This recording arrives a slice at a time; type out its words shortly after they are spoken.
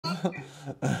Are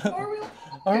we live?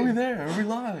 Are we there? Are we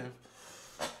live?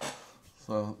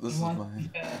 So this is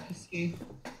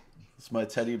my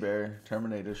teddy bear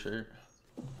Terminator shirt.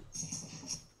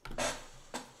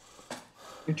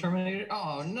 Your Terminator?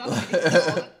 Oh, nice. Oh,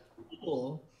 that's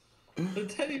cool. The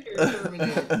teddy bear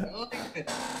Terminator. I like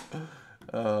it.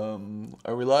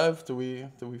 Are we live? Did we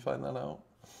find that out?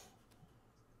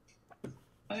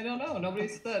 I don't know.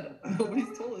 Nobody's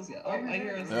told us yet. Oh, I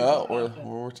hear us. Yeah,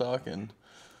 we're talking.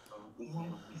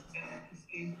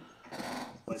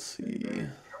 Let's see.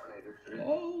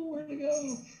 Oh, where'd it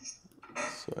go?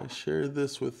 So I share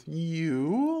this with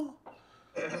you,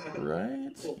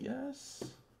 right? Yes.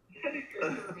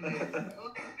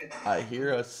 I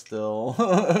hear us still.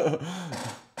 Where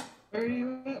are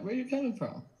you at? Where are you coming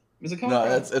from? Is it coming No,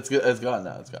 from? it's good. It's gone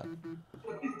now. It's gone.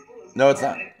 No, it's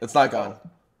not. It's not gone.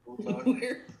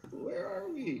 Where are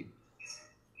we?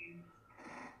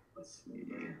 Let's see.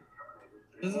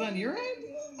 Is it on your end?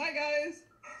 Hi guys.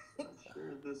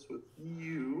 Share this with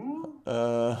you.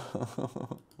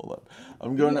 Hold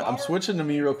on. I'm switching to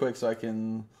me real quick so I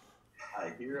can.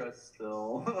 I hear us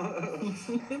still.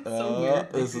 So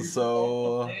weird. This is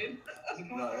so. No,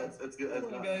 it's good. It's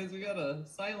good. Guys, we gotta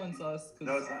silence us.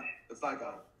 No, it's not. It's not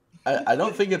gone. I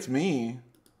don't think it's me.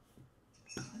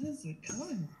 What is it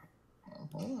coming? Oh,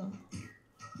 hold on. Is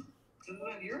it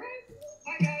on your end?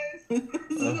 Hi guys.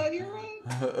 Is it on your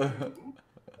end?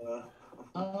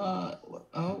 I'm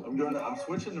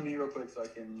switching to me real quick so I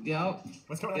can. Yep.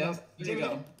 What's going on? Yep. There you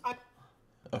go.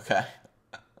 Okay.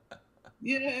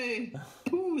 Yay!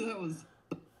 Ooh, that was.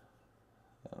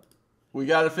 We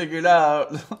got it figured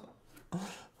out.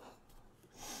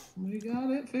 We got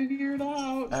it figured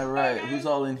out. All right, who's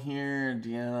all in here?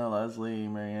 Deanna, Leslie,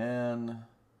 Marianne,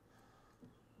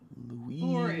 Louise,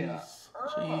 Gloria,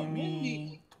 Jamie,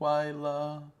 Mindy,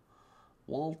 Twyla,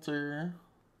 Walter,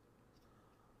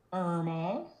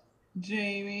 Irma,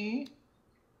 Jamie,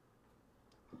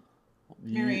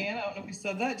 Marianne. I don't know if we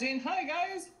said that. Jane, hi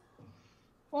guys.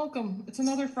 Welcome. It's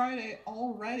another Friday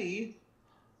already.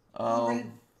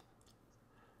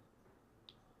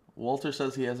 Walter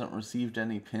says he hasn't received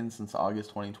any pins since August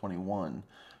 2021.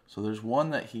 So there's one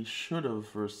that he should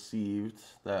have received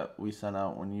that we sent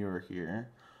out when you were here.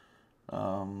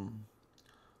 So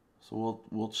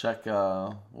we'll check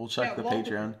the Walter,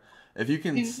 Patreon. If you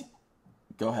can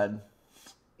go ahead.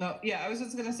 No, yeah, I was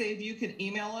just gonna say if you could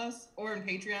email us or in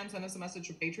Patreon, send us a message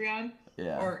for Patreon.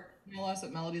 Yeah. Or email us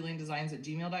at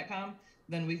melodylanedesigns@gmail.com.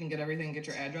 Then we can get everything, get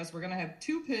your address. We're gonna have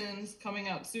 2 pins coming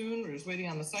out soon. We're just waiting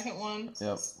on the second one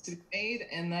to be made,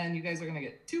 and then you guys are gonna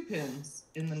get 2 pins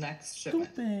in the next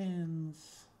shipment. 2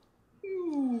 pins.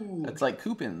 Ooh. It's like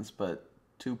coupons, but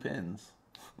 2 pins.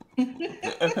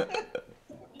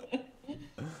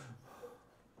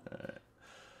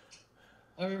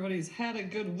 Everybody's had a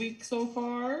good week so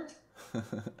far.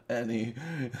 Annie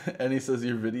says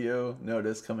your video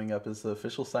notice coming up is the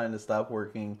official sign to stop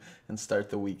working and start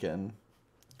the weekend.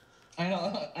 I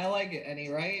know. I like it, Annie,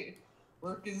 right?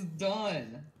 Work is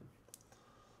done.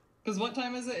 Because what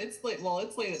time is it? It's late. Well,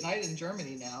 it's late at night in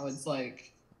Germany now. It's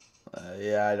like...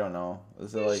 yeah, I don't know.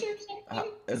 Is it like...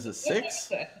 is it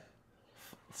 6?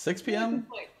 6 p.m.?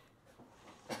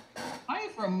 Hi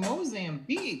from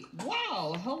Mozambique.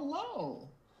 Wow, hello.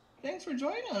 Thanks for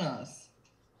joining us.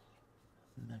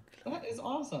 That is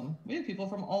awesome. We have people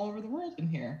from all over the world in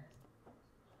here.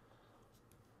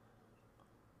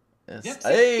 Yes. Yep,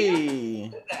 Hey!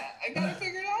 I got it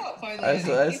figured out finally.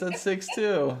 I said 6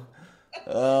 too.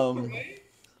 Right?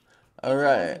 All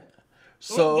right.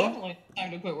 So it's definitely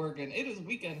time to quit working. It is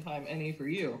weekend time, Annie, for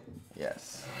you.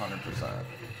 Yes, 100%.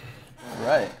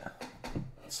 Right.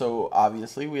 So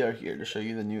obviously we are here to show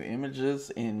you the new images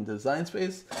in Design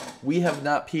Space. We have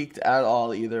not peeked at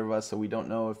all, either of us, so we don't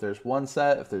know if there's one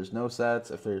set, if there's no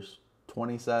sets, if there's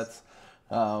 20 sets.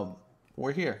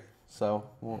 We're here, so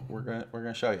we're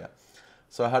gonna show you.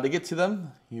 So how to get to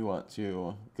them? You want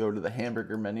to go to the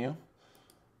hamburger menu.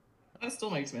 That still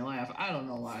makes me laugh. I don't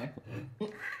know why.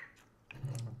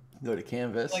 Go to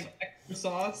Canvas. Like extra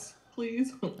sauce,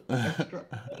 please. Extra.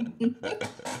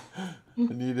 I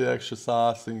need extra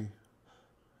sauce. And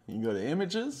you can go to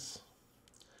Images.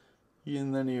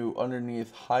 And then you,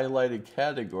 underneath highlighted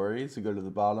categories, you go to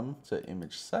the bottom to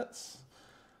Image Sets.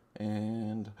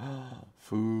 And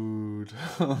food.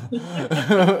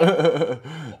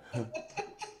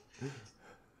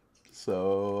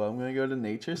 So I'm going to go to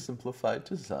Nature Simplified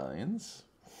Designs.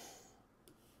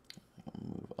 I'll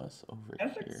move us over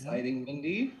That's here. That's exciting,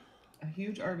 Mindy. A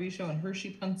huge RV show in Hershey,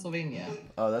 Pennsylvania.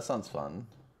 Oh, that sounds fun.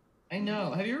 I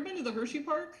know. Have you ever been to the Hershey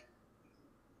Park?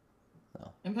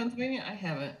 No. In Pennsylvania? I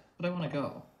haven't, but I want to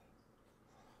go.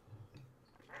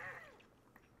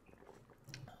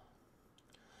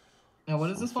 Now, what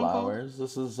is this one flowers. called?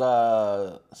 This is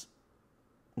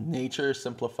Nature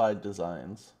Simplified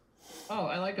Designs. Oh,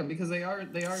 I like them because they are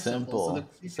simple. So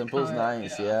Simple's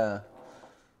nice, yeah.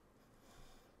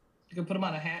 You can put them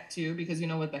on a hat too, because you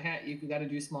know with the hat you got to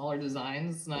do smaller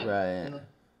designs. It's not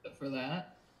for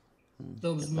that.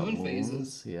 Those moon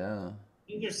phases, yeah.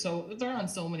 They're on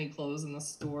so many clothes in the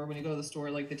store. When you go to the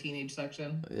store, like the teenage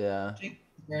section. Yeah. Jake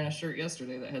was wearing a shirt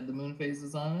yesterday that had the moon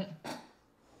phases on it.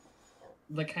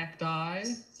 The cacti,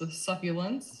 the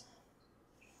succulents.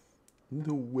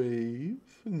 The wave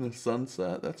and the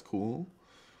sunset. That's cool.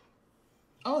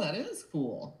 Oh, that is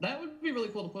cool. That would be really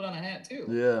cool to put on a hat too.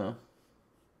 Yeah.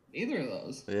 Either of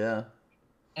those. Yeah.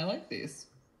 I like these.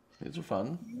 These are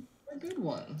fun. They're good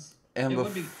ones. And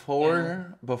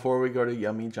before we go to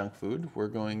yummy junk food, we're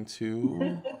going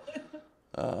to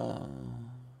is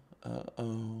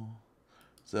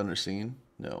that under scene?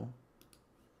 No.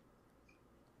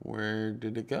 Where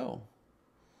did it go?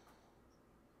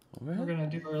 We're gonna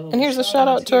do our little and here's a shout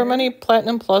out to our many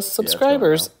Platinum Plus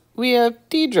subscribers. We have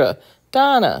Deidre,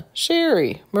 Donna,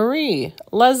 Sherry, Marie,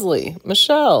 Leslie,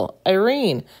 Michelle,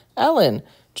 Irene, Ellen,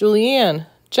 Julianne,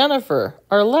 Jennifer,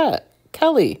 Arlette,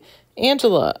 Kelly,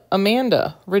 Angela,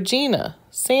 Amanda, Regina,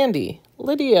 Sandy,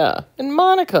 Lydia, and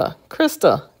Monica,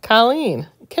 Krista, Colleen,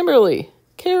 Kimberly,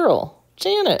 Carol,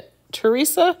 Janet,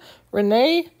 Teresa,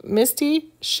 Renee,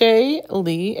 Misty, Shay,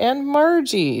 Lee, and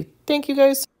Margie. Thank you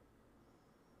guys.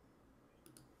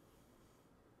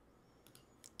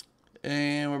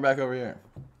 And we're back over here.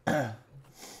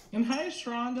 And hi,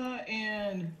 Shronda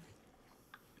and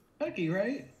Becky,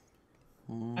 right?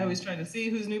 I always try to see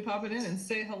who's new popping in and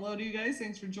say hello to you guys.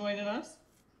 Thanks for joining us.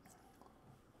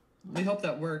 We hope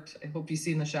that worked. I hope you've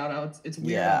seen the shout outs. It's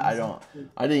weird. Yeah,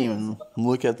 I didn't even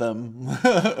look at them.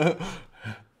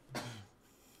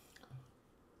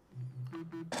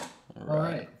 All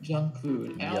right, junk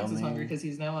food. Alex is hungry because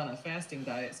he's now on a fasting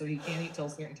diet, so he can't eat till a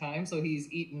certain time, so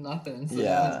he's eating nothing.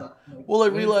 So well, I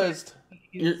realized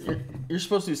you're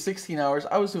supposed to do 16 hours.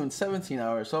 I was doing 17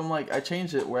 hours, so I'm like, I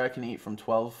changed it where I can eat from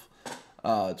 12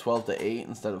 to 8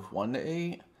 instead of 1 to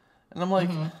 8. And I'm like,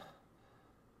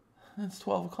 it's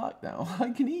 12 o'clock now.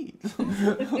 I can eat.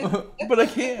 But I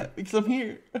can't because I'm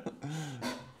here.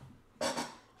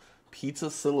 Pizza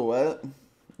silhouette.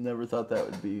 Never thought that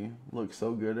would look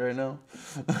so good right now.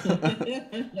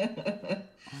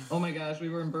 Oh my gosh, we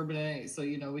were in Bourbonnais, so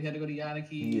we had to go to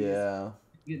Yanaki's. Yeah.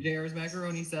 Get JR's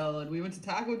macaroni salad. We went to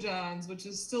Taco John's, which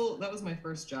is that was my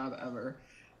first job ever.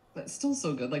 But still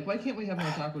so good. Like, why can't we have more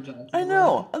Taco John's? I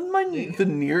know. The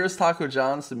nearest Taco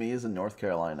John's to me is in North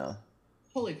Carolina.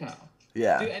 Holy cow.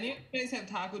 Yeah. Do any of you guys have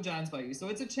Taco John's by you? So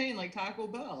it's a chain like Taco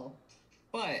Bell.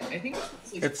 But I think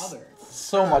it's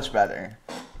so much better.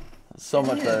 So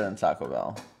much better than Taco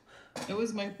Bell. It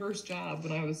was my first job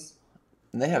when I was...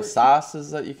 And they have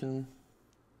sauces that you can...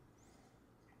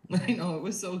 I know, it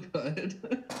was so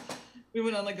good. We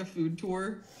went on like a food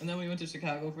tour, and then we went to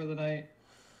Chicago for the night.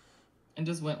 And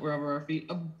just went wherever our feet...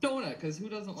 A donut, because who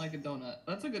doesn't like a donut?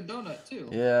 That's a good donut, too.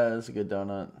 Yeah, it's a good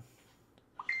donut.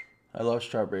 I love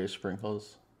strawberry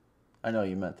sprinkles. I know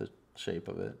you meant the shape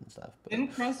of it and stuff. But... Thin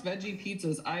crust veggie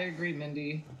pizzas. I agree,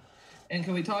 Mindy. And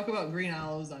can we talk about green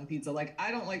olives on pizza? Like,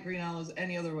 I don't like green olives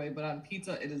any other way, but on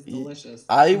pizza, it is delicious.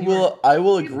 I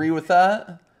will agree with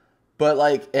that. But,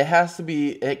 like,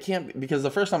 it can't be, because the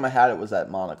first time I had it was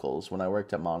at Monocle's. When I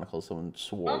worked at Monocle's, someone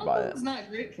swore by it. It's not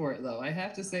great for it, though. I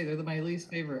have to say, they're my least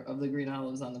favorite of the green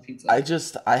olives on the pizza. I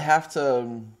have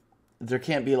to, there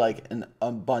can't be, like, an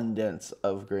abundance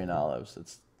of green olives.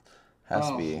 Has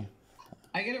to be.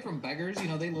 I get it from Beggars.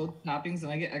 They load toppings,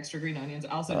 and I get extra green onions.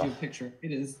 I'll send you a picture.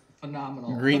 It is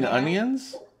phenomenal. Green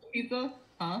onions? Pizza?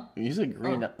 Huh? You said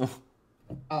green.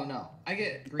 Oh, no. I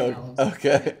get green olives.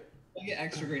 Okay. I get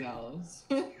extra green olives.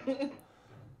 But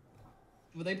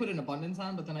they put an abundance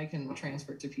on, but then I can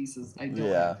transfer it to pieces. I don't.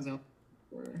 Yeah.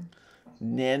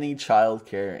 Nanny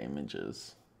childcare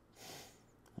images.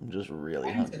 I'm just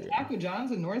really hungry. Taco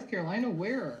John's in North Carolina?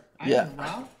 Where?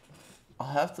 I'll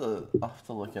have to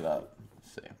look it up.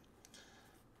 Let's see.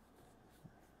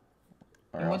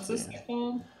 And what's this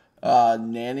called?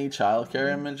 Nanny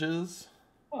childcare images.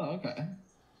 Oh, okay.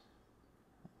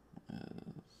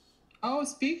 Oh,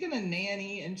 speaking of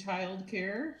nanny and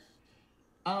childcare,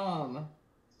 our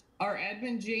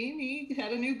admin Jamie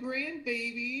had a new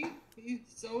grandbaby. He's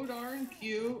so darn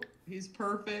cute. He's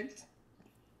perfect.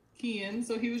 Kian.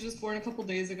 So he was just born a couple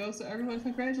days ago. So everyone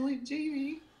congratulate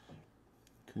Jamie.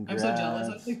 Congrats. I'm so jealous.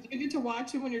 I was like, you get to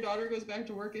watch him when your daughter goes back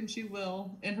to work, and she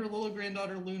will. And her little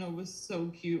granddaughter Luna was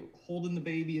so cute, holding the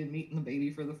baby and meeting the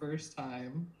baby for the first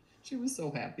time. She was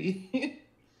so happy.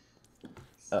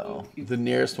 Oh, the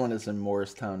nearest one is in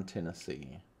Morristown,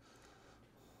 Tennessee.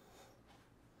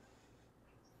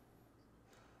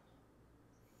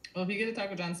 Well, if you get a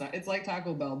Taco John's, it's like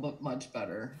Taco Bell, but much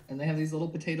better. And they have these little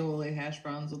potato lily hash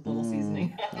browns with little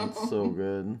seasoning. That's so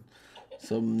good.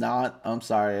 So I'm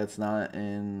sorry, it's not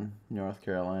in North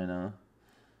Carolina.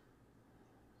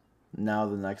 Now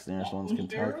the next nearest one's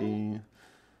Kentucky.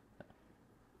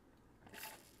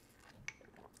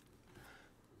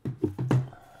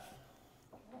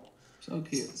 So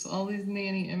cute. So all these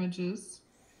nanny images.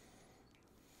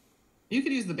 You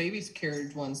could use the baby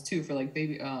carriage ones too for like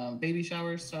baby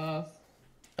shower stuff.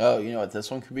 Oh, you know what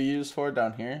this one could be used for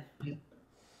down here?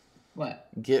 What?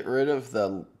 Get rid of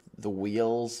the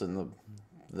wheels and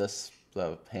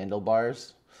the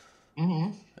handlebars,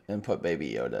 and put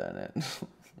Baby Yoda in it.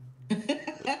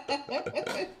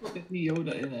 Put Baby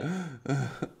Yoda in it.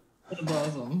 That's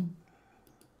awesome.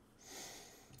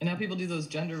 And now people do those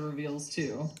gender reveals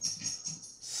too.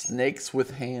 Snakes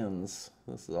with hands.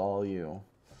 This is all you.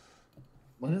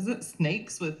 What is it?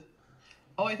 Snakes with...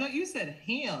 Oh, I thought you said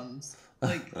hams.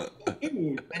 Like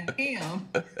food and ham.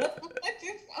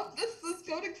 How does this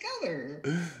go together?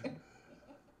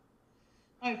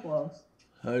 Hi, Fluff.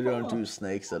 I don't do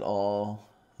snakes at all.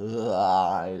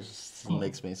 Ugh, it just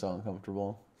makes me so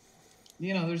uncomfortable.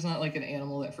 You know, there's not like an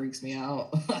animal that freaks me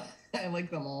out. I like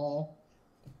them all.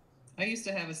 I used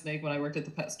to have a snake when I worked at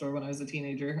the pet store when I was a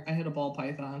teenager. I had a ball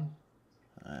python.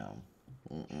 I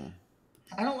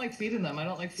don't like feeding them. I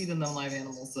don't like feeding them live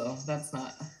animals, so that's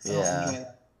not. So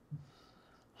yeah.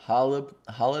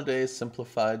 Holiday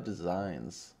simplified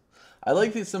designs. I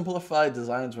like these simplified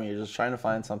designs when you're just trying to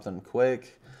find something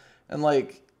quick, and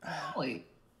like. Oh,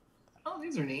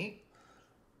 these are neat.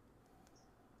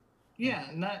 Yeah,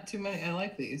 not too many. I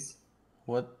like these.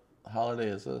 What holiday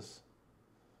is this?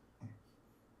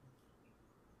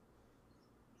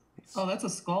 Oh, that's a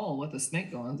skull with a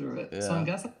snake going through it. Yeah. So I'm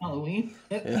guessing Halloween.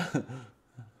 Yeah.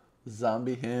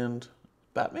 Zombie hand.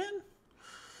 Batman?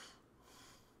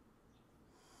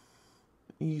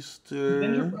 Easter.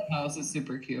 Gingerbread house is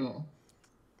super cute.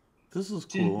 This is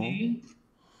cool.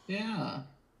 Yeah.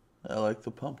 I like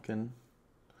the pumpkin.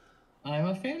 I'm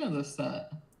a fan of this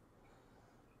set.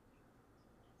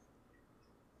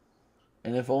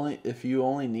 And if you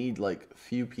only need like a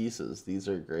few pieces, these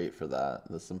are great for that.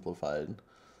 The simplified.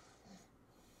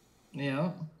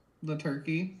 Yeah, the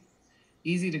turkey,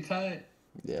 easy to cut.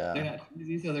 Yeah, they're not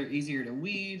easy, so they're easier to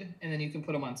weed, and then you can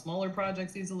put them on smaller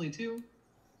projects easily too.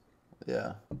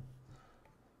 Yeah.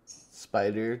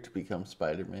 Spider to become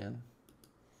Spider-Man.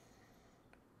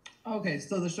 Okay,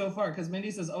 so the shofar, because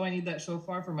Mindy says, "Oh, I need that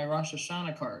shofar for my Rosh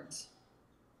Hashanah cards."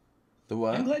 The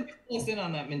what? I'm glad you closed in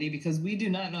on that, Mindy, because we do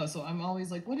not know. So I'm always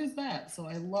like, "What is that?" So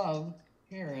I love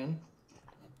hearing.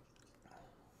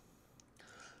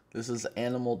 This is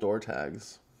animal door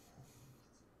tags.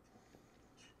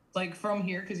 Like from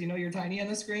here, because you know you're tiny on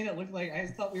the screen, it looked like I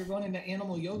thought we were going into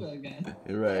animal yoga again.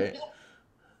 You're right.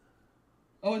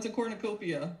 Oh, it's a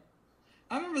cornucopia.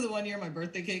 I remember the one year my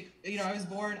birthday cake, you know, I was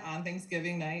born on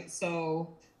Thanksgiving night,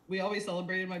 so we always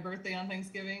celebrated my birthday on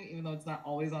Thanksgiving, even though it's not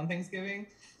always on Thanksgiving.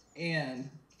 And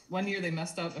one year they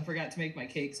messed up and forgot to make my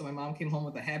cake, so my mom came home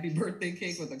with a happy birthday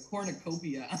cake with a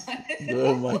cornucopia on it.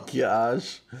 Oh my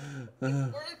gosh.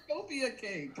 Cornucopia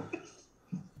cake.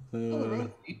 Oh,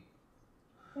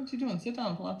 what you doing? Sit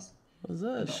down, Fluffs. What is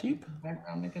that, a sheep?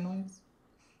 Background making noise.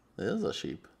 It is a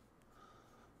sheep.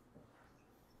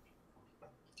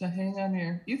 To hang on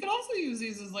here. You could also use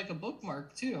these as like a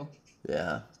bookmark too.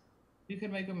 Yeah. You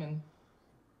could make them in.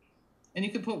 And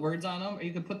you could put words on them, or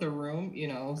you could put the room, you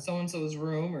know, so-and-so's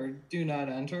room, or do not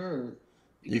enter, or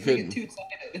you could make it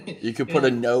two-sided. You could put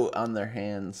a note on their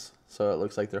hands, so it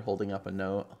looks like they're holding up a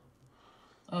note.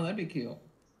 Oh, that'd be cute.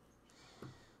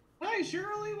 Hi,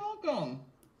 Shirley, welcome.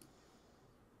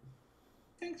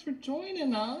 Thanks for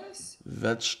joining us.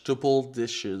 Vegetable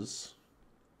dishes.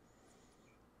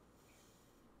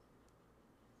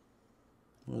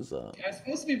 What was that? I was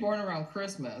supposed to be born around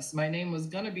Christmas. My name was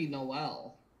gonna be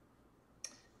Noel.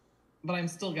 But I'm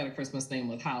still got a Christmas name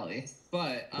with Holly.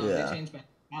 But they changed my name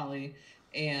to Holly.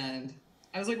 And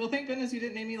I was like, well, thank goodness you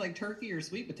didn't name me like turkey or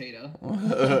sweet potato.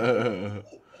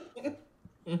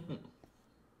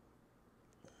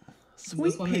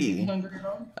 Sweet pea.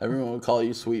 Everyone would call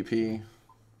you Sweet Pea.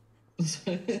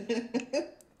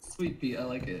 Sweet pea, I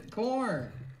like it.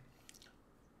 Corn.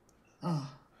 Oh,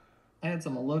 I had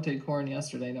some elote corn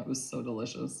yesterday and it was so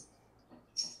delicious.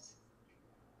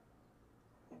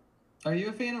 Are you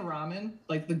a fan of ramen?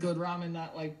 Like the good ramen,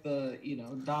 not like the, you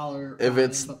know, $1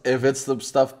 ramen, if it's the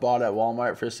stuff bought at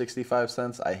Walmart for 65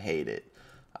 cents, I hate it.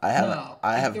 I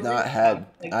have not had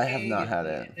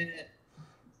it.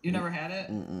 You never had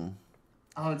it? Mm-mm.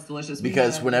 Oh, it's delicious.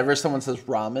 Because whenever someone says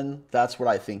ramen, that's what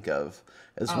I think of.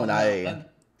 Is when I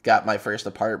got my first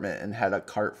apartment and had a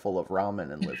cart full of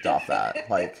ramen and lived off that.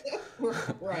 Like,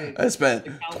 right. I spent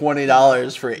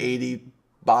 $20 for 80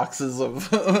 boxes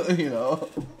of, you know.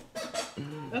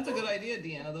 That's a good idea,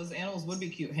 Deanna. Those animals would be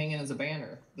cute hanging as a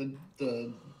banner.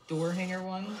 The door hanger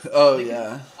ones. Oh,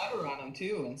 yeah. Put letter on them,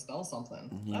 too, and spell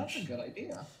something. That's a good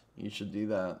idea. You should do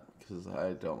that, because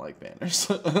I don't like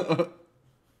banners.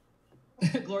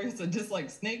 Gloria said, just like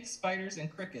snakes, spiders, and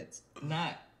crickets,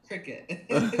 not cricket.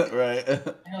 Right.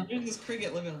 There's this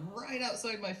cricket living right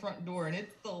outside my front door, and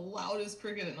it's the loudest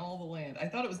cricket in all the land. I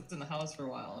thought it was in the house for a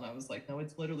while, and I was like, no,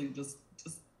 it's literally just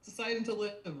deciding to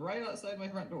live right outside my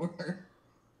front door.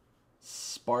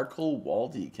 Sparkle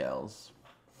wall decals.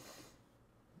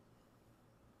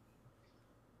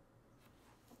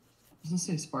 I was gonna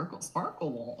say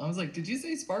sparkle wall. I was like, did you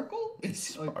say sparkle?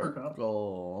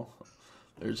 Sparkle.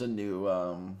 There's a new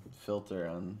filter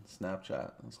on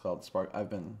Snapchat. It's called Spark. I've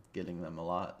been getting them a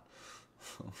lot.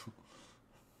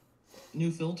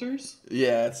 New filters?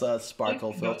 Yeah, it's a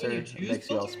sparkle filter. It makes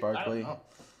you all sparkly.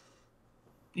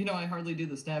 You know, I hardly do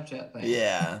the Snapchat thing.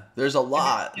 Yeah, there's a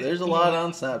lot. There's a lot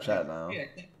on Snapchat now. Yeah,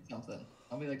 something.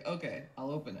 I'll be like, okay,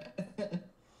 I'll open it.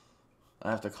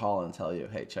 I have to call and tell you,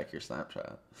 hey, check your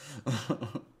Snapchat.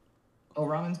 Oh,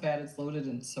 ramen's bad. It's loaded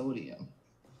in sodium.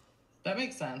 That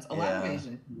makes sense. A lot of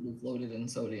Asian food is loaded in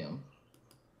sodium.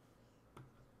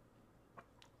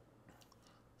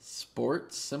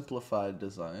 Sports simplified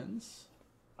designs.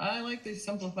 I like these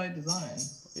simplified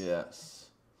designs. Yes.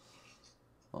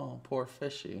 Oh, poor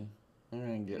fishy. I'm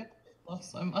gonna get.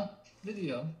 Plus, I'm on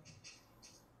video.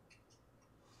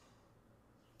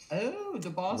 Oh,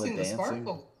 debossing the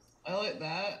sparkle. I like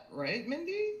that, right,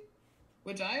 Mindy?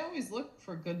 Which I always look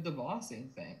for good debossing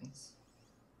things.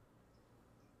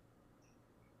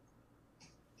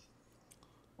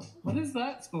 What is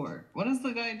that for? What is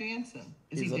the guy dancing?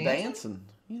 He's a dancing.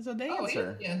 He's a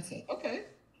dancer. Oh, he's dancing. Okay.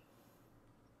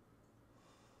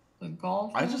 The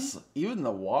golf. Even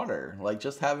the water, like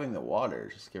just having the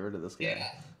water, just get rid of this guy.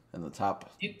 Yeah. And the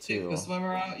top you take the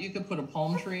swimmer out. You could put a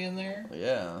palm tree in there.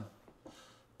 Yeah.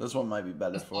 This one might be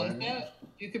better for it.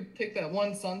 You could take that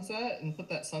one sunset and put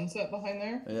that sunset behind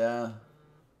there. Yeah.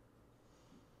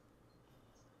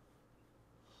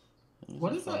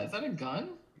 What is that? Is that a gun?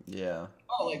 Yeah.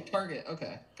 Oh, like target.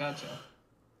 Okay, gotcha.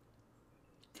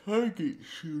 Target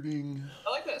shooting.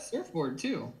 I like that surfboard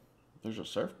too. There's a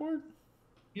surfboard?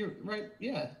 You're right.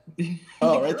 Yeah.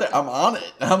 Oh, right there. I'm on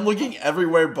it. I'm looking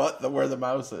everywhere but where the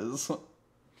mouse is.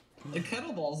 The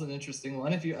kettlebell's an interesting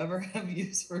one. If you ever have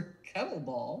use for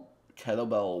kettlebell.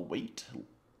 Kettlebell weight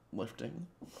lifting.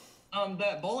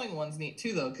 That bowling one's neat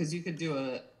too, though, because you could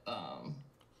do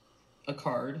a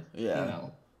card. Yeah. You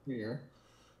know, here.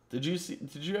 Did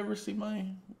you ever see my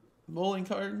bowling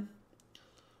card?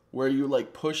 Where you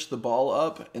like push the ball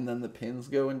up and then the pins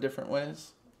go in different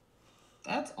ways?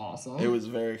 That's awesome. It was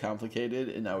very complicated,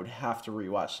 and I would have to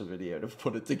rewatch the video to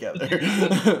put it together.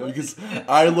 Because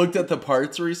I looked at the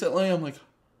parts recently, I'm like,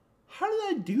 how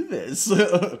did I do this?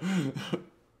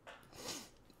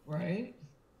 Right?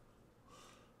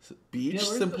 Beach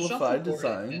simplified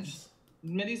designs.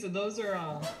 Mitty said those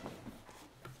are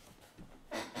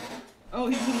Oh,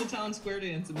 he's in the town square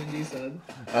dance, Mindy said.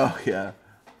 Oh, yeah.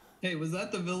 Hey, was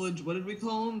that the village, what did we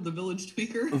call him? The village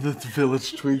tweaker? The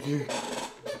village tweaker.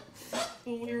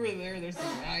 When we were there, there's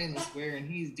this guy in the square, and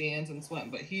he's dancing,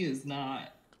 sweating, but he is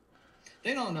not.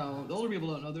 They don't know. The older people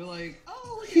don't know. They're like,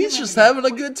 oh, look at he's just having a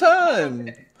good time.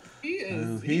 Okay. He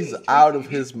is. He's out of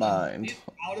his mind. He's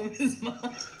out of his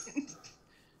mind.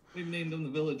 We've named him the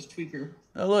village tweaker.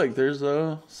 Oh, look, there's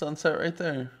a sunset right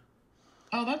there.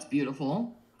 Oh, that's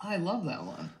beautiful. I love that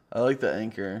one. I like the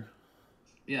anchor.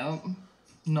 Yeah.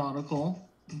 Nautical.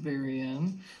 Very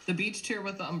in. The beach chair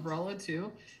with the umbrella,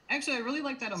 too. Actually, I really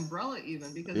like that umbrella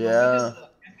even because when we did the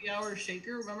happy hour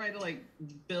shaker, remember I had to like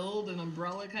build an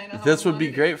umbrella kind of. This would be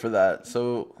great for that.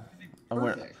 So I'm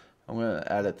gonna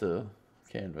add it to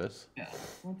Canvas. Yeah,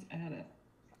 let's add it.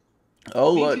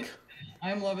 Oh, look.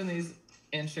 I'm loving these.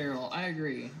 And Cheryl, I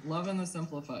agree. Loving the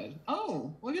simplified.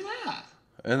 Oh, look at that.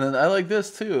 And then I like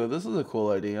this too. This is a cool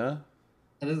idea.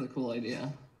 That is a cool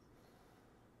idea.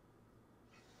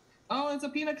 Oh, it's a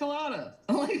pina colada.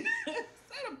 I'm like, it's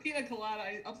not a pina colada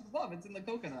up above. It's in the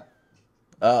coconut.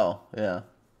 Oh, yeah.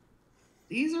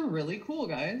 These are really cool,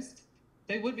 guys.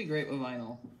 They would be great with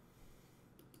vinyl.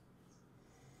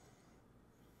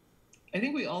 I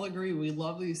think we all agree we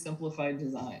love these simplified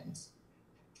designs.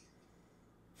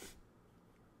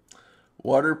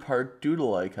 Water park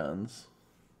doodle icons.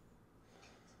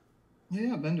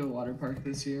 Yeah, I've been to a water park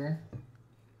this year.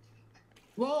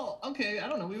 Well, okay, I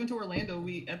don't know. We went to Orlando.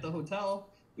 We at the hotel.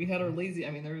 We had our lazy.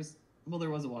 I mean, there was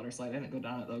a water slide. I didn't go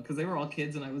down it though because they were all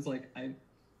kids, and I was like, I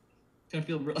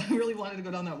really wanted to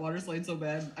go down that water slide so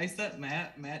bad. I sent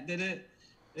Matt. Matt did it,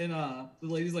 and the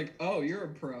lady's like, "Oh, you're a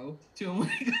pro." To him when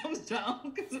he comes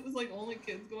down because it was like only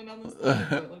kids going down the slide.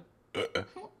 But like, I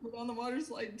want to go down the water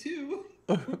slide too.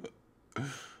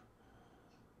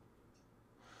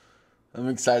 I'm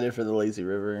excited for the lazy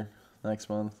river next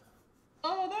month.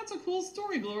 Oh, that's a cool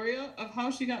story, Gloria, of how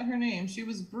she got her name. She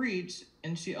was breached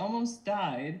and she almost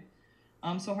died.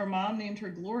 So her mom named her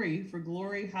Glory for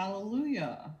Glory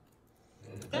Hallelujah.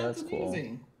 That's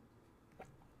amazing.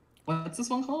 Cool. What's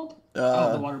this one called?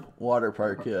 The water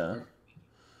park, yeah.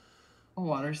 A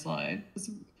water slide.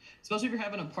 Especially if you're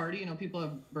having a party, you know, people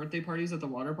have birthday parties at the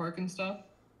water park and stuff.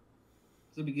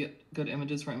 So we get good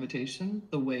images for invitation.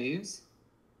 The waves.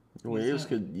 The waves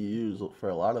could use for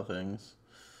a lot of things.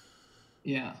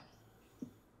 Yeah.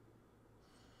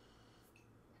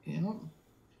 Yep.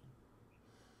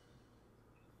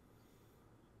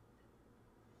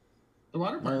 The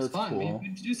water park's fun. Cool. We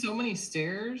do so many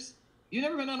stairs. You've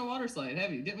never been on a water slide,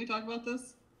 have you? Didn't we talk about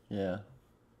this? Yeah.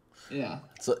 Yeah.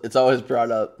 It's always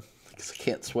brought up because I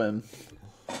can't swim.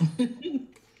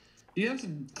 You have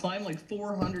to climb like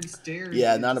 400 stairs.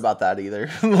 Yeah, not about that either.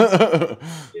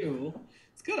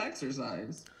 It's good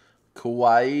exercise.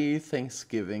 Kawaii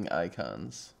Thanksgiving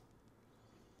icons.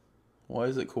 Why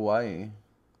is it kawaii?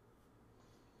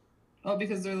 Oh,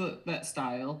 because they're that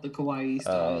style, the kawaii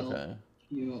style. Oh, okay.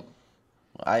 Cute.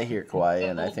 I hear kawaii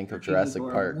and I think of Jurassic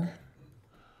Park.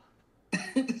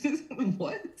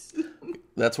 What?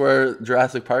 That's where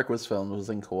Jurassic Park was filmed, was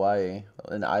in Kauai,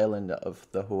 an island of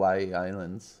the Hawaii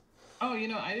Islands. Oh, you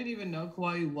know, I didn't even know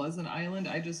Kauai was an island.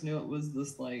 I just knew it was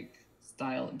this, like,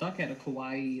 style. Duck had a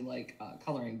Kauai, like,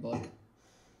 coloring book.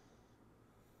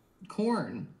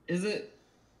 Corn. Isn't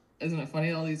it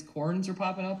funny all these corns are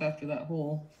popping up after that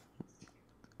whole...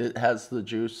 It has the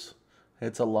juice.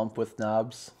 It's a lump with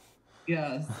knobs.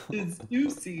 Yes, it's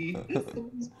juicy. It's the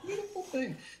most beautiful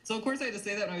thing. So, of course, I had to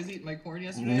say that when I was eating my corn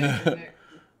yesterday.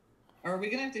 Are we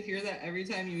going to have to hear that every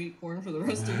time you eat corn for the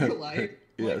rest of your life?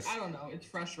 Yes. Like, I don't know. It's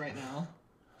fresh right now.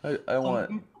 I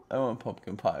want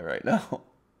pumpkin pie right now.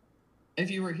 If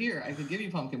you were here, I could give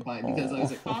you pumpkin pie because I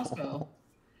was at Costco.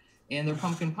 And their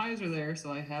pumpkin pies are there,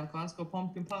 so I have Costco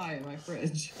pumpkin pie in my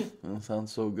fridge. That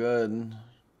sounds so good.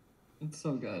 It's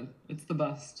so good. It's the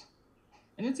best.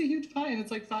 And it's a huge pie, and it's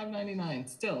like $5.99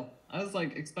 still. I was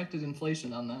like expected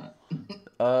inflation on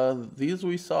that. These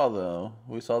we saw though.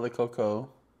 We saw the cocoa.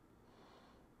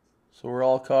 So we're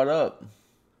all caught up.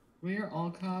 We are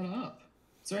all caught up.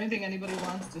 Is there anything anybody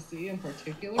wants to see in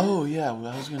particular? Oh yeah,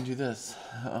 well, I was gonna do this.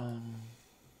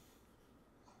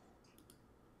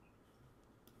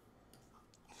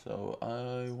 So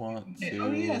I want to.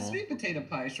 Oh yeah, sweet potato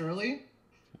pie, Shirley.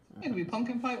 It could be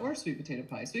pumpkin pie or sweet potato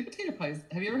pie. Sweet potato pie.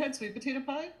 Have you ever had sweet potato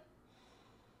pie?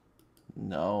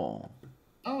 No.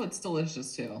 Oh, it's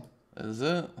delicious too. Is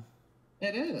it?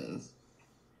 It is.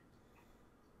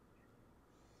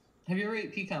 Have you ever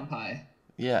ate pecan pie?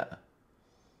 Yeah.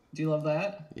 Do you love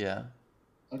that? Yeah.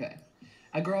 Okay.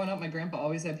 Growing up, my grandpa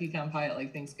always had pecan pie at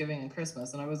like Thanksgiving and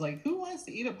Christmas, and I was like, who wants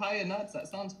to eat a pie of nuts? That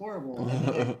sounds horrible. And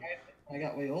then I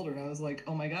got way older, and I was like,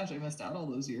 oh my gosh, I missed out all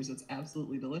those years. It's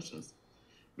absolutely delicious.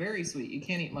 Very sweet. You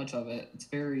can't eat much of it. It's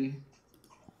very...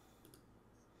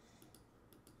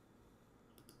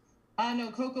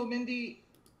 no, Mindy.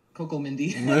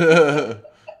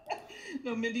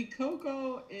 No, Mindy,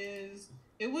 Coco is...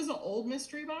 It was an old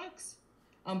mystery box,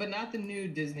 but not the new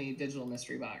Disney digital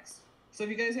mystery box. So if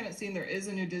you guys haven't seen, there is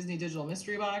a new Disney digital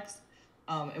mystery box,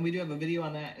 and we do have a video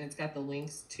on that, and it's got the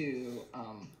links to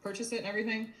purchase it and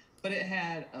everything. But it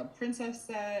had a princess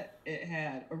set, it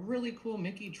had a really cool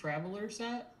Mickey Traveler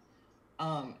set,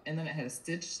 and then it had a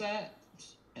Stitch set.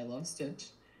 I love Stitch.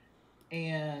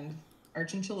 And our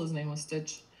chinchilla's name was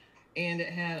Stitch. And it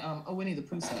had a Winnie the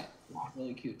Pooh set.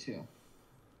 Really cute, too.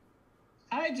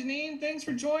 Hi, Janine. Thanks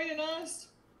for joining us.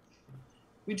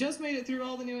 We just made it through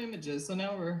all the new images, so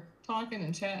now we're talking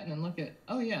and chatting and look at...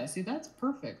 Oh, yeah. See, that's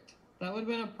perfect. That would have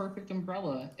been a perfect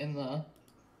umbrella in the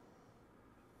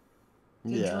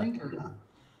drinker.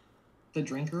 The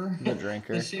drinker? The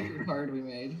drinker. The shaker card we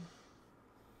made.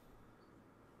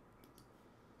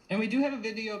 And we do have a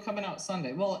video coming out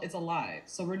Sunday. Well, it's a live.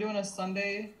 So we're doing a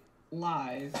Sunday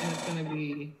live, and it's going to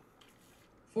be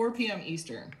 4 p.m.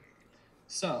 Eastern.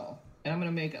 So, and I'm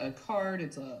going to make a card.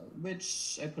 It's a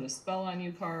witch, I put a spell on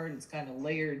you card. It's kind of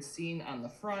layered scene on the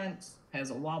front,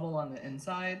 has a wobble on the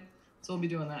inside. So we'll be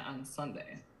doing that on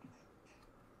Sunday.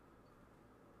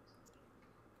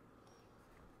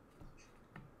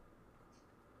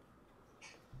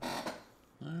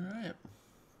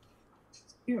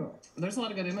 cute. There's a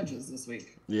lot of good images this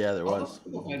week. Yeah, there was.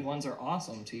 The simplified ones are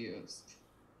awesome to use.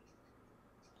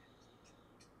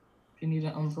 If you need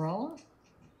an umbrella.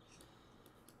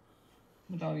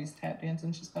 The doggy's tap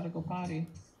dancing. She's got to go potty.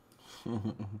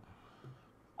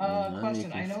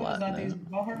 Question. I know it's not these.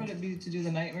 How hard would it be to do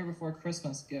the Nightmare Before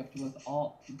Christmas gift with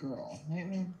Alt Girl?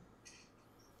 Nightmare.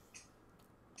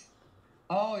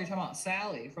 Oh, you're talking about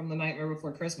Sally from the Nightmare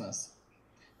Before Christmas.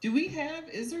 Do we have?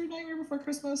 Is there a Nightmare Before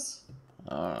Christmas?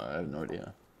 I have no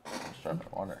idea. I'm starting to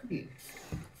wonder.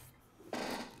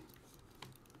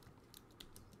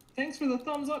 Thanks for the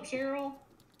thumbs up, Cheryl.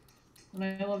 And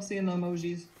I love seeing the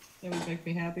emojis. They always make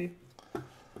me happy.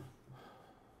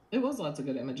 It was lots of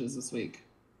good images this week.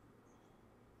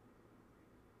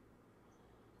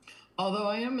 Although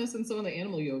I am missing some of the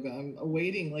animal yoga. I'm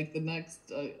awaiting like the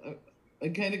next. I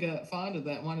kind of got fond of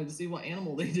that and wanted to see what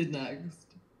animal they did next.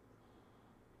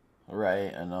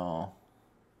 Right, I know.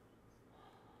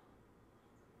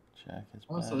 Jack is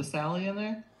back. So is Sally in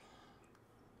there?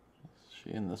 Is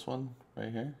she in this one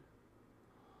right here?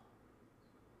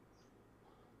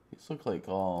 These look like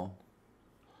all...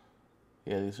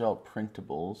 Yeah, these are all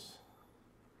printables.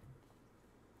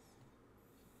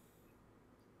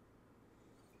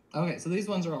 Okay, so these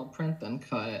ones are all print then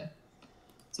cut.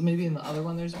 So maybe in the other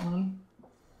one there's one.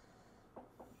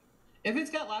 If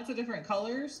it's got lots of different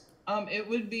colors, it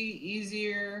would be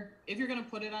easier if you're gonna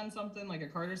put it on something like a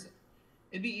card.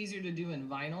 It'd be easier to do in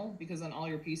vinyl because then all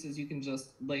your pieces you can just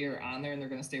layer on there and they're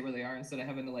gonna stay where they are instead of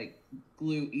having to like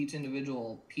glue each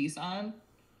individual piece on.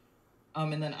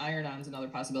 And then iron-on's another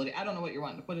possibility. I don't know what you're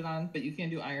wanting to put it on, but you can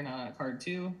do iron-on on a card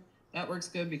too. That works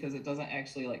good because it doesn't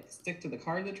actually like stick to the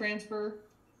card to transfer.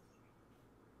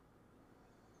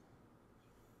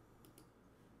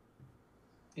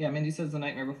 Yeah, Mindy says the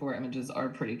Nightmare Before images are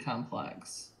pretty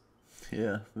complex.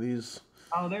 Yeah, these...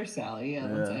 Oh, there's Sally. Yeah,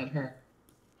 let's add her.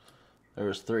 There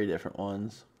was 3 different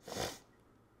ones.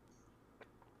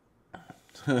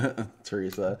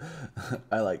 Teresa,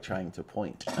 I like trying to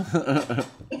point. I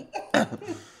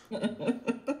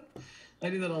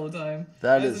do that all the time.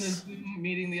 I was in a Zoom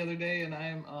meeting the other day, and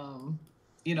I'm,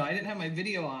 you know, I didn't have my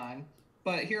video on,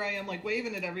 but here I am, like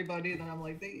waving at everybody, and then I'm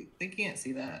like, they can't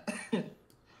see that.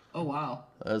 Oh wow.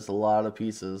 There's a lot of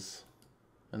pieces,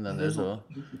 and then there's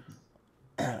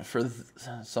for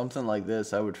something like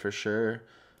this, I would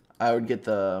get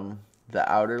the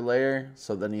outer layer,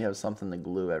 so then you have something to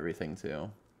glue everything to.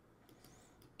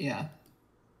 Yeah.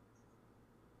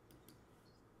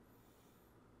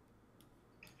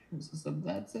 So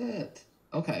that's it.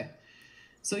 Okay.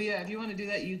 So yeah, if you want to do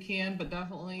that, you can, but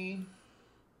definitely.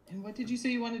 And what did you say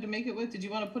you wanted to make it with? Did you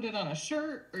want to put it on a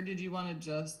shirt, or did you want to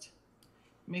just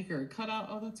make her a cutout?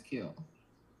 Oh, that's cute.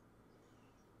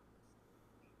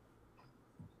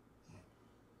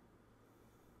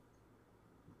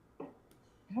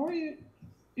 How are you?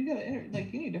 You gotta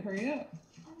like you need to hurry up.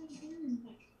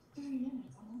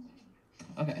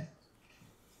 Okay.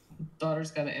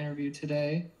 Daughter's got an interview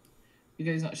today. You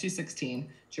guys know she's 16.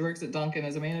 She works at Dunkin'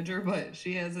 as a manager, but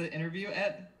she has an interview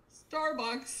at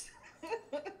Starbucks.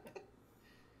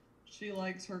 She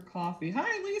likes her coffee.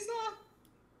 Hi, Lisa.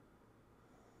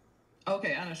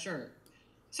 Okay, on a shirt.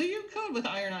 So you could with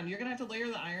iron-on. You're gonna have to layer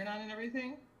the iron-on and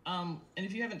everything. And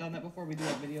if you haven't done that before, we do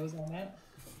have videos on that.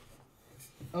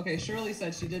 Okay, Shirley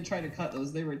said she did try to cut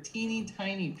those. They were teeny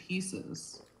tiny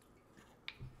pieces.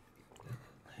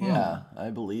 Yeah,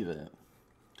 I believe it.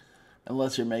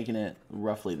 Unless you're making it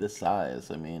roughly this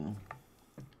size, I mean.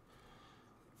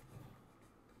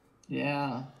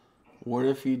 Yeah. What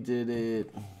if you did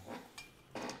it...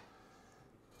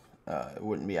 it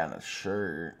wouldn't be on a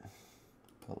shirt,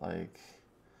 but like...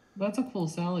 That's a cool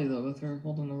Sally, though, with her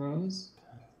holding the rose.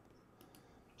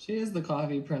 She is the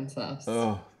coffee princess.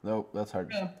 Oh, nope, that's hard.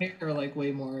 We're gonna pay her, like,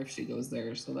 way more if she goes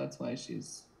there, so that's why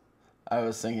she's... I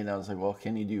was like, well,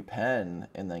 can you do pen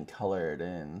and then color it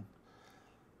in?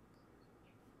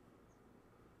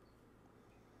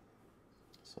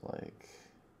 So, like,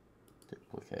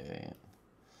 duplicate.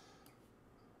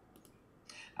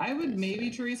 I would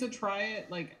maybe, Teresa, try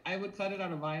it. Like, I would cut it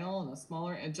out of vinyl and a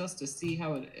smaller, and just to see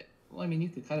how it... Well, I mean, you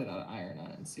could cut it out of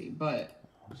iron-on and see, but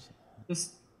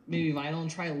just maybe vinyl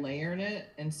and try layering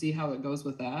it and see how it goes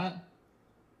with that.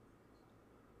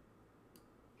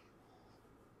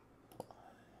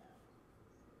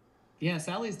 Yeah,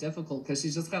 Sally's difficult because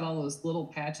she's just got all those little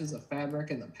patches of fabric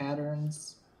and the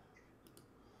patterns.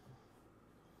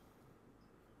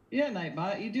 Yeah,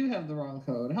 Nightbot, you do have the wrong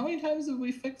code. How many times have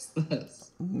we fixed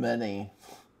this? Many.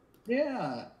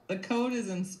 Yeah, the code is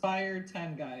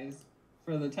INSPIRE10, guys,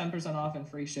 for the 10% off and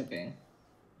free shipping.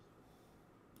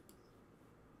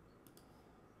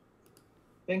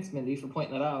 Thanks, Mindy, for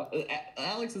pointing that out.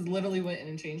 Alex has literally went in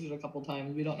and changed it a couple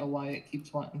times. We don't know why it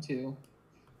keeps wanting to.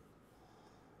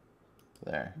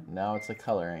 There. Now it's a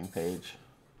coloring page.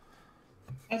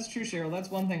 That's true, Cheryl. That's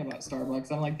one thing about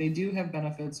Starbucks. I'm like, they do have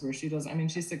benefits where she does. I mean,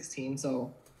 she's 16,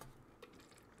 so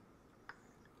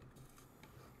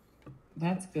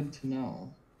that's good to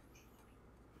know.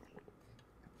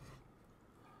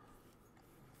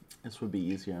 This would be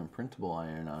easier on printable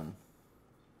iron-on.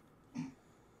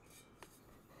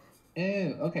 Oh,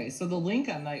 okay. So the link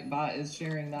on Nightbot is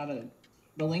sharing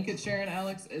the link it's sharing,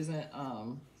 Alex, isn't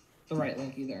the right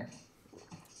link either.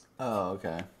 Oh,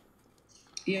 okay.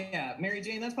 Yeah, Mary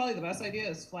Jane, that's probably the best idea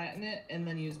is flatten it and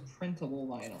then use printable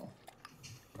vinyl.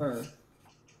 Or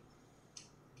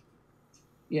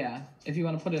yeah, if you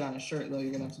want to put it on a shirt though,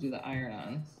 you're gonna have to do the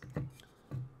iron-on.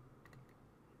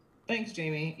 Thanks,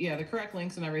 Jamie. Yeah, the correct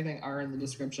links and everything are in the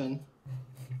description.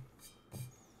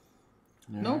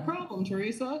 Yeah. No problem,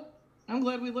 Teresa. I'm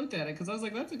glad we looked at it because I was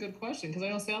like, that's a good question because I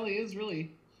know Sally is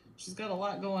really, she's got a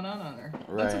lot going on her.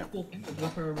 Right. That's a cool thing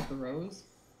with her with the rose.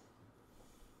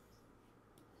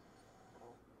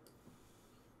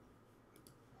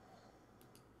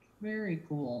 Very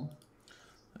cool.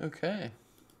 Okay.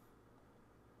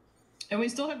 And we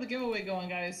still have the giveaway going,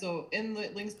 guys. So in the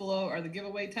links below are the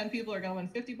giveaway. 10 people are going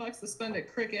to win $50 to spend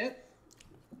at Cricut.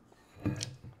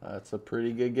 That's a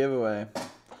pretty good giveaway.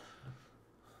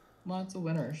 Lots of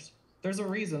winners. There's a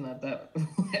reason that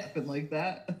happened like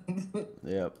that.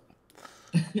 Yep.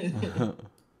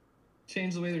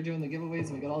 Changed the way they're doing the giveaways,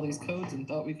 and we got all these codes and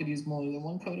thought we could use more than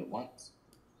one code at once.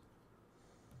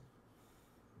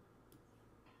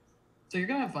 So you're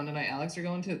going to have fun tonight, Alex. You're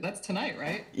going to, that's tonight,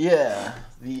 right? Yeah,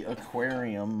 the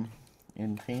aquarium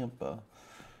in Tampa.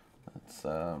 That's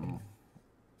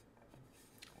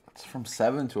it's from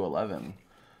 7 to 11.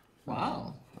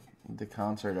 Wow. The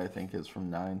concert, I think, is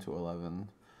from 9 to 11.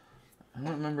 I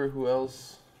don't remember who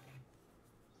else.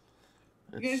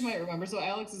 You guys might remember. So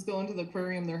Alex is going to the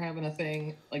aquarium. They're having a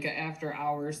thing, like an after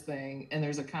hours thing, and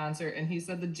there's a concert, and he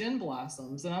said the Gin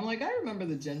Blossoms. And I'm like, I remember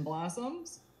the Gin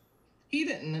Blossoms. He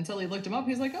didn't until he looked him up.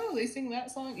 He's like, oh, they sing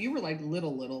that song? You were like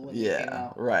little when it came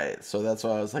out. Right. So that's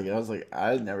why I was like,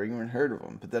 I'd never even heard of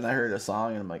them. But then I heard a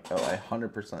song, and I'm like, oh, I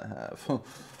 100% have.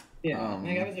 Yeah, I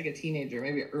think I was like a teenager,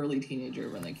 maybe an early teenager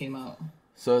when they came out.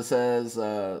 So it says,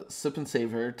 sip and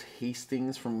savor,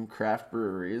 tastings from craft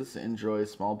breweries, enjoy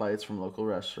small bites from local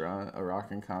restaurant, a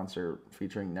rockin' concert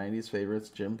featuring 90s favorites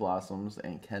Jim Blossoms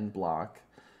and Ken Block,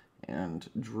 and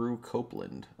Drew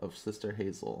Copeland of Sister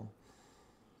Hazel.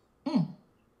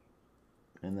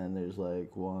 And then there's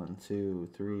like 1, 2,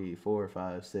 3, 4,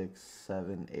 5, 6,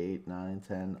 7, 8, 9,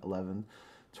 10, 11,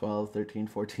 12, 13,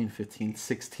 14, 15,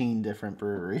 16 different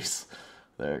breweries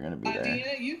that are going to be there.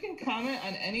 Deanna, you can comment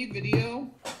on any video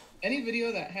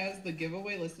that has the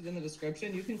giveaway listed in the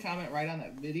description. You can comment right on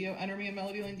that video, enter me a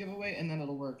Melody Lane giveaway, and then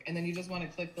it'll work. And then you just want to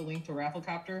click the link to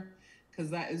Rafflecopter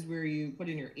because that is where you put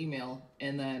in your email,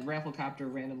 and then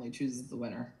Rafflecopter randomly chooses the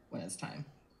winner when it's time.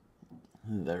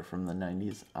 They're from the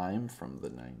 90s. I'm from the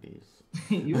 90s.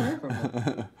 You are from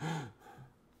the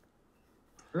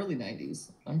early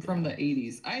 90s. I'm from the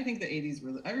 80s. I think the 80s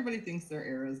were... Everybody thinks their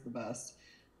era is the best.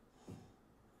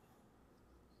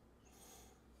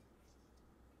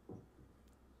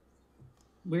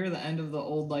 We're the end of the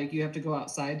old, like, you have to go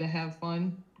outside to have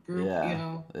fun group, you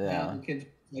know? Yeah. The kids,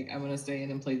 like, I'm going to stay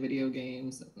in and play video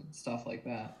games and stuff like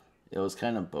that. It was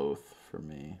kind of both for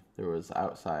me. There was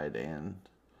outside and...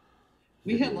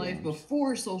 We had life games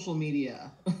before social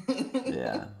media.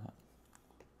 Yeah.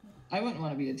 I wouldn't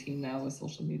want to be a teen now with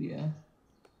social media.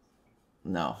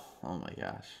 No. Oh my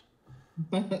gosh.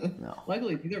 No.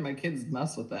 Luckily, neither of my kids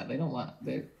mess with that. They don't want...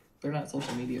 They're not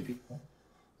social media people.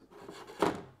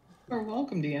 You're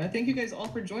welcome, Deanna. Thank you guys all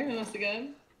for joining us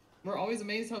again. We're always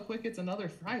amazed how quick it's another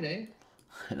Friday.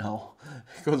 I know.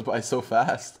 It goes by so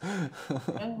fast.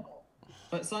 Oh.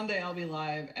 But Sunday I'll be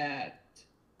live at...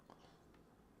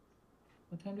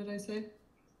 What time did I say?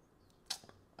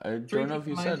 I don't know if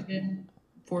you said...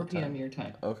 4 p.m. your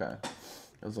time. Okay.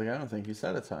 I was like, I don't think you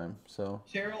said a time, so...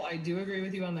 Cheryl, I do agree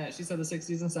with you on that. She said the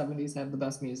 60s and 70s have the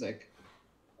best music.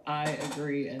 I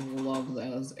agree and love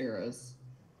those eras.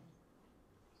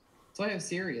 So I have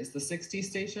Sirius, the 60s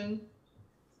station.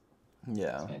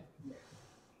 Yeah.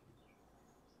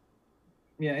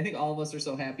 Yeah, I think all of us are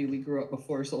so happy we grew up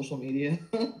before social media.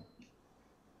 It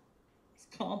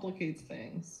complicates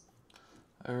things.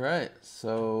 All right,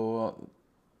 so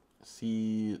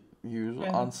see you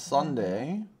on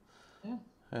Sunday. Yeah.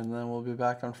 And then we'll be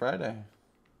back on Friday.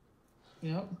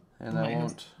 Yep. And I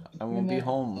won't be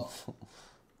home.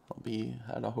 I'll be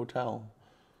at a hotel.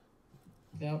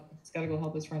 Yep. He's got to go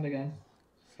help his friend again.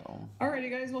 So.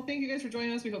 Alrighty, guys. Well, thank you guys for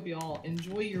joining us. We hope you all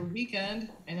enjoy your weekend.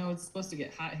 I know it's supposed to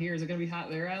get hot here. Is it going to be hot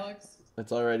there, Alex?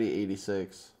 It's already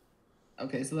 86.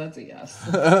 Okay, so that's a yes.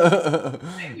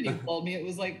 When you called me, it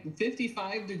was like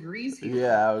 55 degrees here.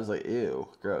 Yeah, I was like, ew,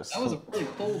 gross. That was a really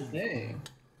cold day.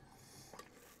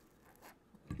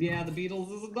 Yeah, the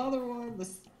Beatles is another one.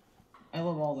 I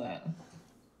love all that.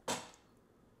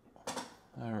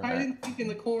 All right. Hide and seek in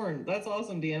the corn. That's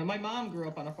awesome, Deanna. My mom grew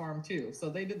up on a farm too, so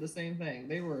they did the same thing.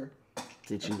 They were.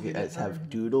 Did you guys have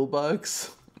doodle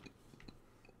bugs?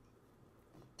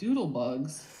 Doodle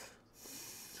bugs.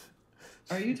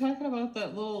 Are you talking about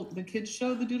the kids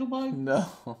show, the Doodle Bug? No.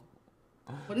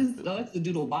 What is? No, that's the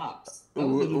Doodle Bops. That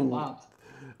was the Doodle Bops.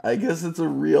 I guess it's a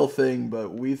real thing,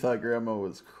 but we thought Grandma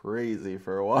was crazy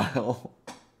for a while.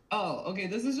 Oh, okay.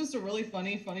 This is just a really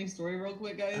funny story real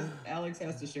quick, guys. Alex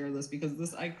has to share this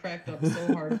because I cracked up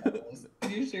so hard about this.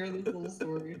 Can you share this little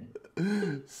story?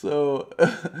 So,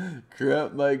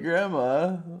 my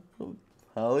grandma,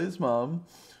 Holly's mom,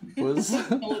 was...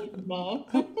 Holly's mom.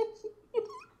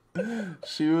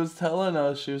 She was telling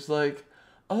us, she was like,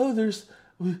 oh, do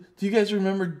you guys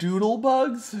remember doodle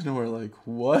bugs? And we're like,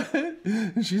 what?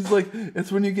 And she's like,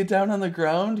 it's when you get down on the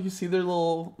ground, you see their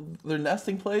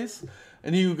nesting place,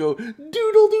 and you go doodle,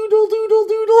 doodle, doodle,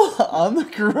 doodle on the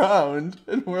ground.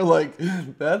 And we're like,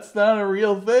 that's not a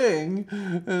real thing.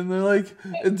 And they're like,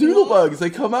 doodle bugs, they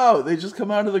just come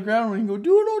out of the ground and you go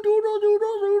doodle, doodle,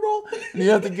 doodle, doodle. And you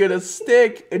have to get a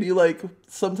stick and you like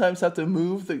sometimes have to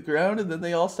move the ground and then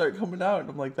they all start coming out. And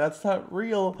I'm like, that's not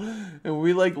real. And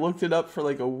we like looked it up for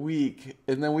like a week.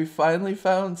 And then we finally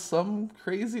found some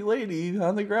crazy lady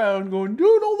on the ground going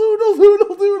doodle, doodle,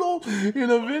 doodle, doodle in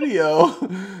a video.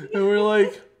 And we're like,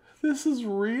 this is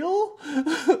real?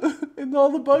 And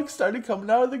all the bugs started coming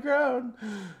out of the ground.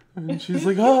 And she's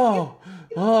like, oh,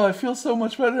 I feel so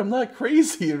much better. I'm not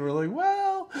crazy. And we're like,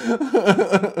 well.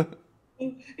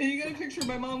 And you got a picture of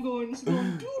my mom she's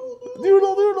going, doodle,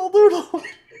 doodle, doodle, doodle.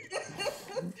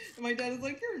 And my dad is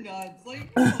like, you're nuts.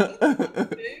 Like, oh, that's not a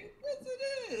thing. Yes,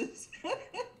 it is.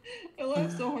 I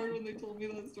laughed so hard when they told me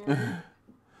that story.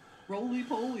 Roly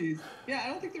polies. Yeah, I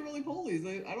don't think they're roly polies.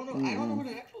 I don't know. I don't know what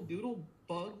an actual doodle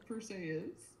bug per se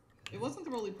is. It wasn't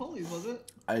the roly polies, was it?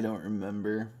 I don't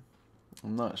remember.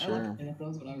 I'm not sure. I liked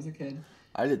those when I was a kid.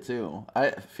 I did too. I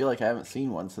feel like I haven't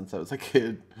seen one since I was a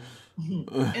kid.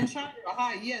 And Chandra,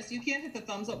 hi. Yes, you can't hit the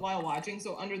thumbs up while watching.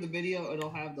 So under the video,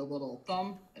 it'll have the little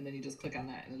thumb, and then you just click on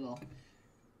that, and it'll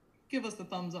give us the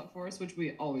thumbs up for us, which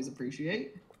we always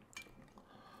appreciate.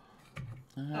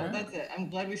 Oh, that's it. I'm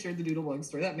glad we shared the doodle bug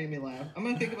story. That made me laugh. I'm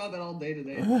gonna think about that all day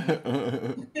today.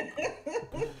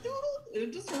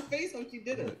 Doodle, just her face how she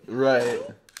did it. Right.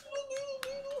 Doodle, doodle,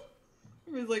 doodle.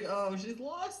 Everybody's like, oh, she's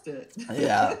lost it.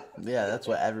 Yeah, that's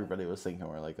what everybody was thinking.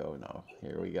 We're like, oh no,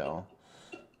 here we go.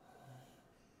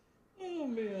 Oh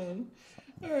man.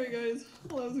 All right, guys.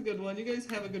 Well, that was a good one. You guys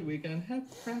have a good weekend. Happy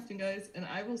crafting, guys, and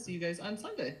I will see you guys on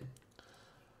Sunday.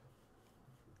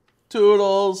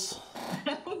 Toodles.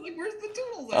 I was like, where's the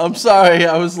toodles? I'm sorry.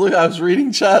 I was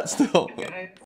reading chat still. Okay.